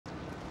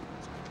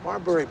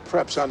Marbury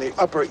Prep's on the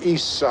Upper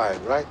East Side,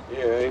 right?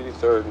 Yeah,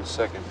 83rd and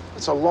 2nd.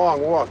 It's a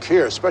long walk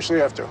here,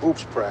 especially after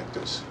hoops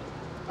practice.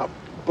 Now,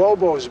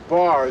 Bobo's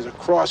bar is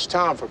across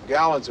town from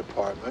Gallen's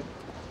apartment.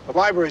 The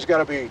library's got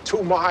to be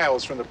 2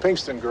 miles from the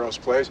Pinkston girls'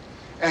 place.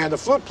 And the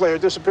flute player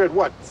disappeared,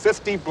 what,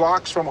 50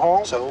 blocks from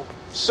home?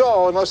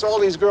 So, unless all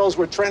these girls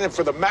were training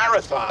for the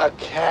marathon... A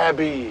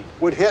cabbie.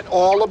 ...would hit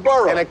all the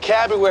borough. And a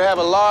cabbie would have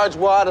a large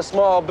wad of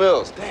small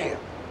bills. Damn.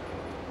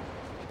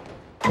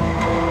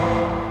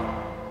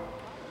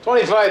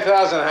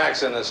 25,000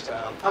 hacks in this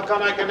town. How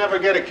come I can never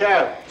get a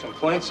cab?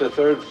 Complaints are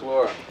 3rd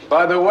floor.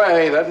 By the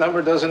way, that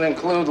number doesn't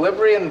include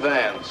livery and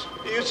vans.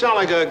 You sound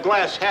like a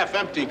glass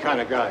half-empty kind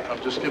of guy.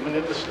 I'm just giving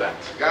you the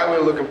stats. The guy we're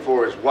looking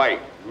for is white,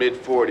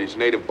 mid-40s,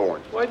 native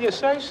born. Why do you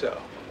say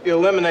so? You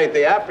eliminate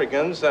the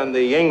Africans and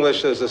the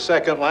English as the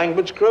second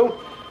language crew,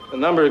 the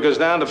number goes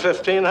down to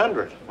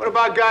 1,500. What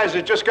about guys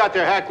that just got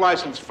their hack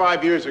license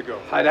 5 years ago?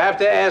 I'd have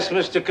to ask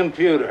Mr.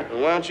 Computer.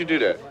 Well, why don't you do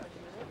that?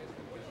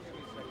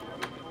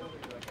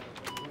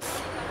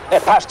 Yeah,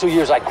 past 2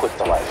 years, I quit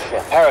the life.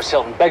 Yeah, Paris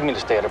Hilton begged me to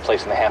stay at her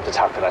place in the Hamptons.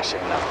 How could I say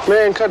no?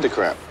 Man, cut the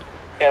crap.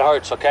 It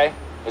hurts, okay?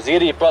 Because the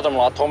idiot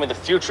brother-in-law told me the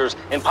future's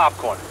in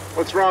popcorn.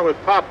 What's wrong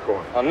with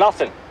popcorn?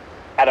 Nothing.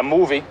 At a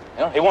movie, you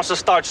know, he wants to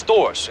start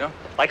stores, you know,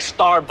 like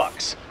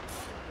Starbucks.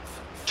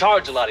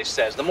 Charge a lot, he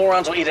says. The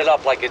morons will eat it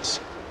up like it's...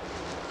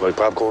 Like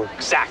popcorn?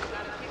 Exactly.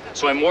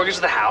 So I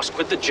mortgaged the house,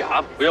 quit the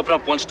job. We open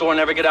up one store and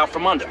never get out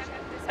from under.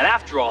 And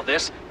after all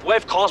this, the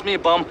wife calls me a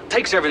bum,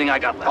 takes everything I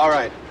got left. All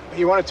right.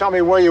 You want to tell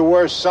me where you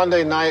were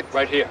Sunday night?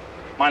 Right here.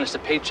 Minus the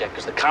paycheck,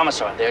 because the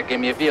commissar there gave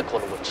me a vehicle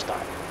that wouldn't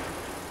start.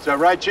 Is that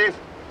right, Chief?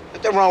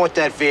 Nothing wrong with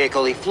that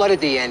vehicle. He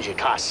flooded the engine.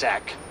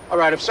 Cossack. All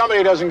right, if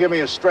somebody doesn't give me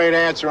a straight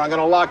answer, I'm going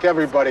to lock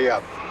everybody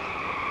up.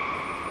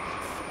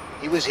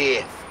 He was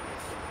here.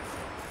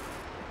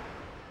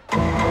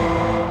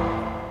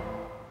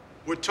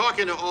 We're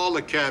talking to all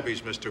the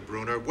cabbies, Mr.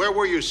 Bruner. Where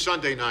were you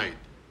Sunday night?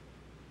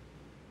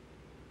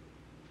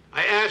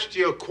 I asked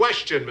you a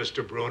question,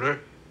 Mr. Bruner.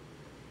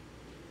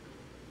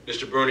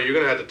 Mr. Bruner, you're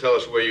going to have to tell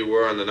us where you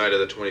were on the night of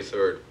the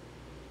 23rd.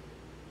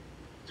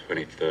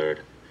 23rd.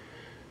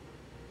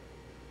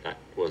 That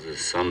was a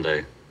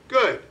Sunday.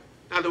 Good.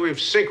 Now that we've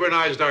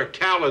synchronized our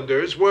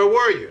calendars, where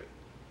were you?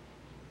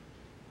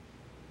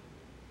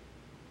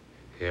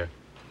 Here.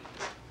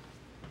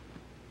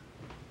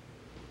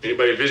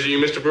 Anybody visit you,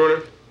 Mr.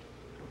 Bruner?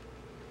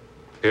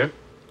 Here?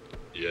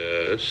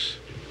 Yes.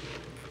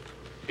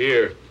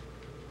 Here.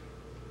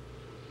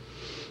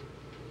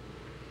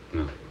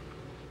 No.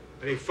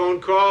 Any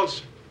phone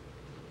calls?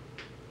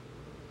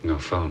 No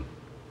phone.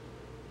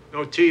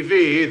 No TV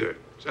either.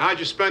 So how'd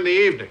you spend the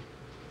evening?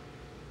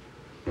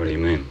 What do you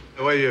mean?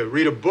 Well, you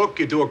read a book,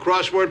 you do a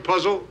crossword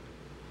puzzle?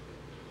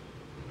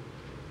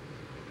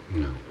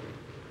 No.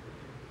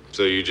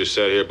 So you just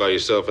sat here by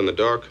yourself in the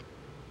dark?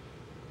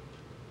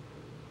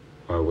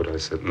 Why would I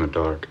sit in the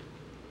dark?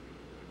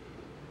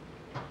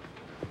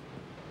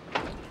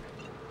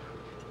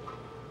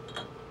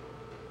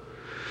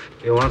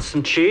 You want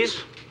some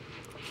cheese?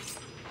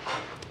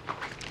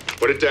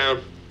 Put it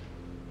down.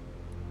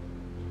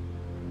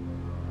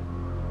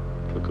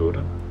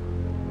 Pagoda?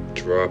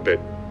 Drop it.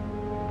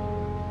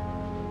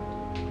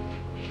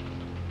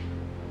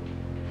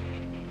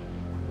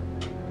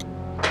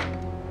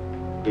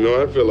 You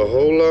know, I'd feel a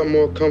whole lot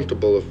more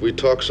comfortable if we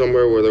talked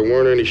somewhere where there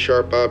weren't any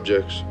sharp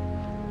objects.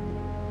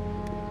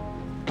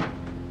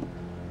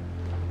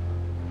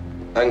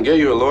 I can get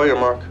you a lawyer,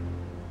 Mark.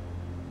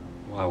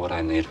 Why would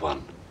I need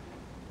one?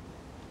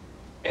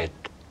 Ed.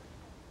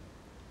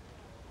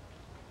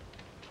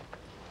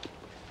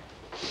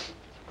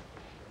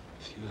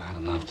 If you had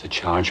enough to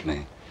charge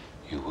me,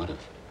 you would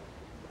have.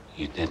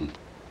 You didn't.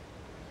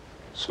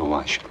 So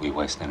why should we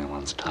waste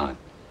anyone's time?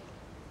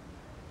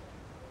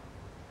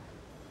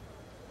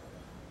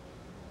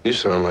 You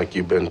sound like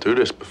you've been through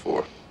this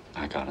before.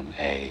 I got an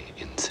A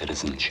in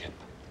citizenship.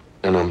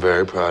 And I'm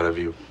very proud of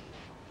you.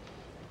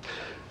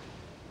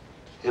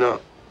 You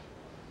know,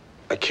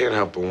 I can't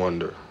help but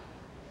wonder,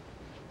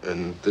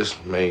 and this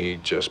may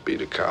just be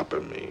the cop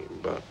in me,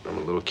 but I'm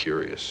a little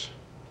curious.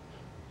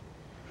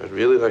 I'd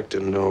really like to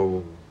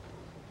know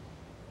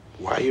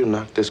why you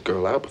knocked this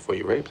girl out before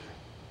you raped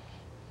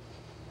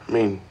her. I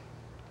mean,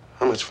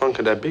 how much fun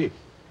could that be?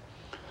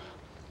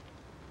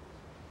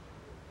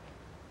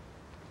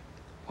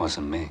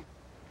 Wasn't me.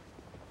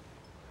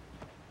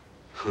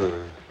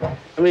 I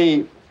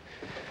mean,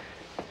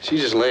 she's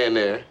just laying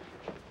there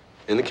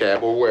in the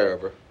cab or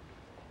wherever,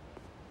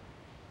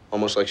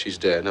 almost like she's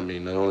dead. I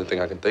mean, the only thing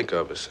I can think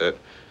of is that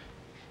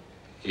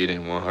you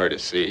didn't want her to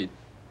see.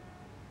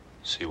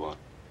 See what?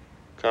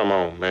 Come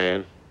on,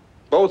 man.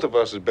 Both of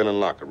us have been in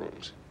locker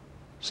rooms.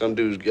 Some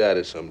dudes got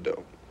it, some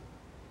don't.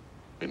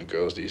 And the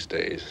girls these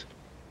days,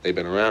 they've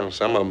been around.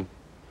 Some of them,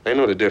 they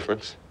know the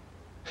difference.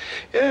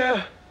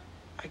 Yeah,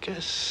 I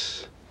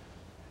guess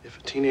if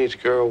a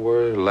teenage girl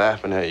were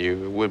laughing at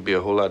you, it would be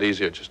a whole lot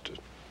easier just to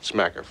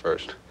smack her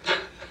first.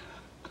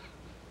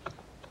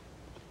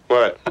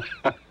 What?